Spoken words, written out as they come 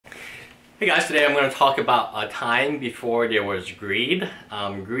Hey guys, today I'm going to talk about a time before there was greed.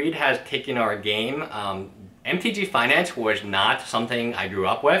 Greed has taken our game. MTG finance was not something I grew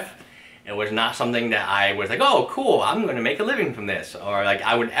up with. It was not something that I was like, oh cool, I'm going to make a living from this. Or like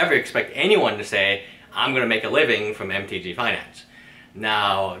I would ever expect anyone to say, I'm going to make a living from MTG finance.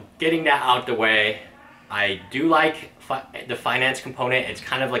 Now, getting that out the way, I do like the finance component. It's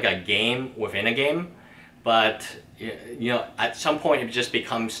kind of like a game within a game. But you know, at some point it just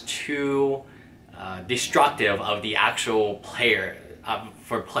becomes too destructive of the actual player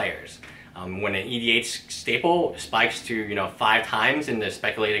for players. When an EDH staple spikes to 5 times and the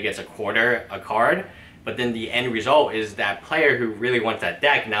speculator gets a card, but then the end result is that player who really wants that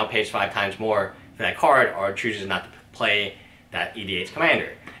deck now pays 5 times more for that card or chooses not to play that EDH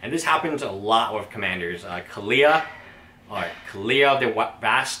commander. And this happens a lot with commanders. Kalia of the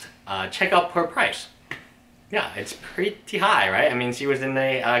Vast, check out her price. Yeah, it's pretty high, right? I mean, she was in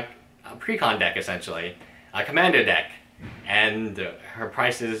a pre-con deck, essentially, a commander deck, and her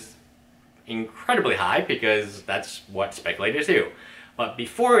price is incredibly high because that's what speculators do. But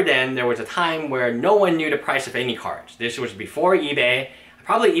before then, there was a time where no one knew the price of any cards. This was before eBay.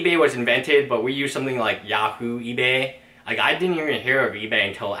 Probably eBay was invented, but we used something like Yahoo eBay. Like, I didn't even hear of eBay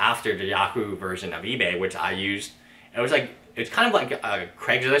until after the Yahoo version of eBay, which I used. It's kind of like a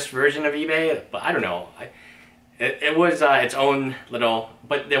Craigslist version of eBay, but I don't know. It was its own little,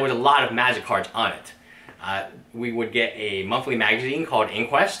 but there was a lot of Magic cards on it. We would get a monthly magazine called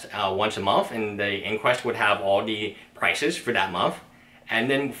Inquest once a month, and the Inquest would have all the prices for that month. And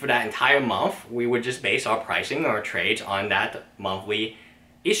then for that entire month, we would just base our pricing or trades on that monthly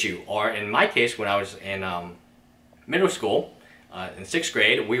issue. Or in my case, when I was in middle school, in 6th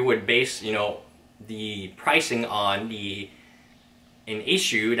grade, we would base the pricing on an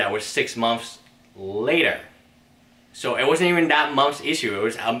issue that was 6 months later. So it wasn't even that month's issue. It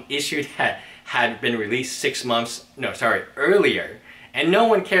was an issue that had been released 6 months, earlier. And no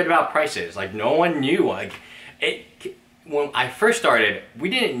one cared about prices. Like, no one knew. When I first started, we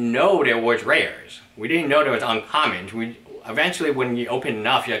didn't know there was rares. We didn't know there was uncommons. Eventually, when you open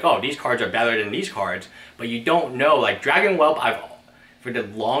enough, you're like, oh, these cards are better than these cards. But you don't know. Like, Dragon Whelp, for the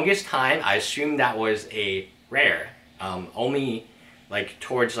longest time, I assumed that was a rare. Only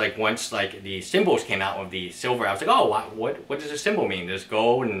towards once the symbols came out with the silver, I was like, oh, what does the symbol mean? There's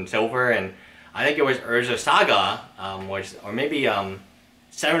gold and silver, and I think it was Urza Saga or maybe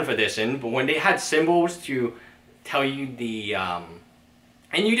 7th edition. But when they had symbols to tell you the and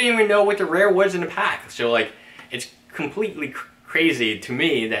you didn't even know what the rare was in the pack. So it's completely crazy to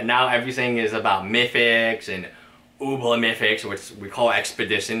me that now everything is about mythics and Uber mythics, which we call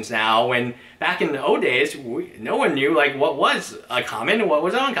expeditions now, when back in the old days, no one knew what was a common and what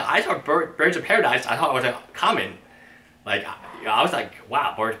was uncommon. I thought Birds of Paradise, I thought it was a common. I was like,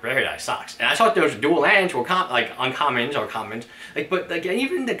 wow, Birds of Paradise sucks. And I thought those dual lands were uncommons or commons. But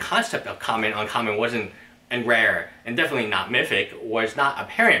even the concept of common, uncommon wasn't, and rare, and definitely not mythic, was not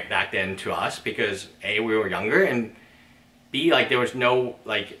apparent back then to us because A, we were younger, and B, there was no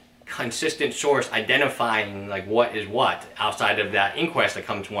consistent source identifying what is what outside of that Inquest that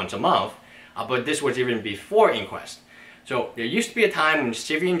comes once a month. But this was even before Inquest. So there used to be a time when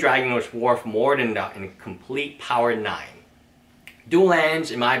Scythian Dragon was worth more than in complete Power 9. Dual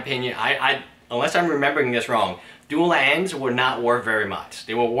lands, in my opinion, unless I'm remembering this wrong, dual lands were not worth very much.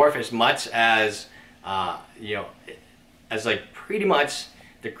 They were worth as much as pretty much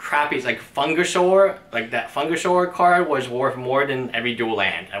the crappies, Fungosaur, that Fungosaur card was worth more than every dual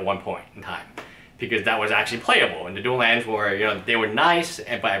land at one point in time. Because that was actually playable. And the dual lands were, they were nice,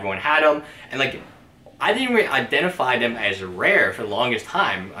 but everyone had them. And I didn't really identify them as rare for the longest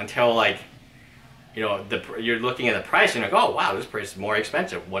time until you're looking at the price and oh wow, this price is more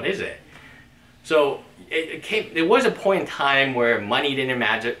expensive. What is it? So there was a point in time where money didn't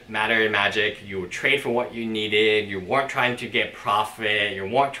matter in Magic. You would trade for what you needed. You weren't trying to get profit. You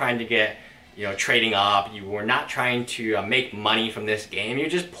weren't trying to get, trading up. You were not trying to make money from this game. You're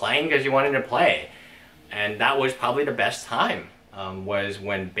just playing because you wanted to play. And that was probably the best time, was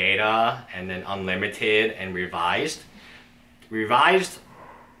when Beta and then Unlimited and Revised. Revised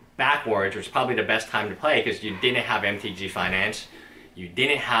backwards was probably the best time to play because you didn't have MTG Finance. You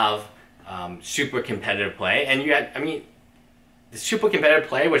didn't have super competitive play, and you had, the super competitive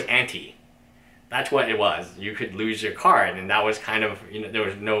play was anti. That's what it was. You could lose your card, and that was kind of, there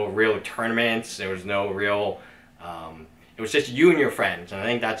was no real tournaments, there was no real, it was just you and your friends, and I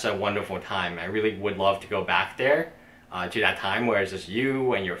think that's a wonderful time. I really would love to go back there to that time where it's just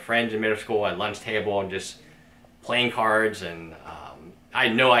you and your friends in middle school at lunch table and just playing cards, and I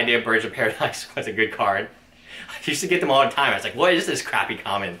had no idea Birds of Paradise was a good card. I used to get them all the time. I was like, what is this crappy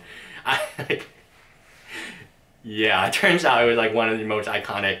common? Yeah, it turns out it was like one of the most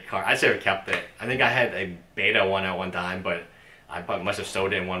iconic cards. I should have kept it. I think I had a beta one at one time, but I must have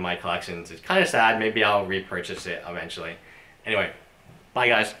sold it in one of my collections. It's kind of sad. Maybe I'll repurchase it eventually. Anyway, bye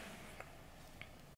guys.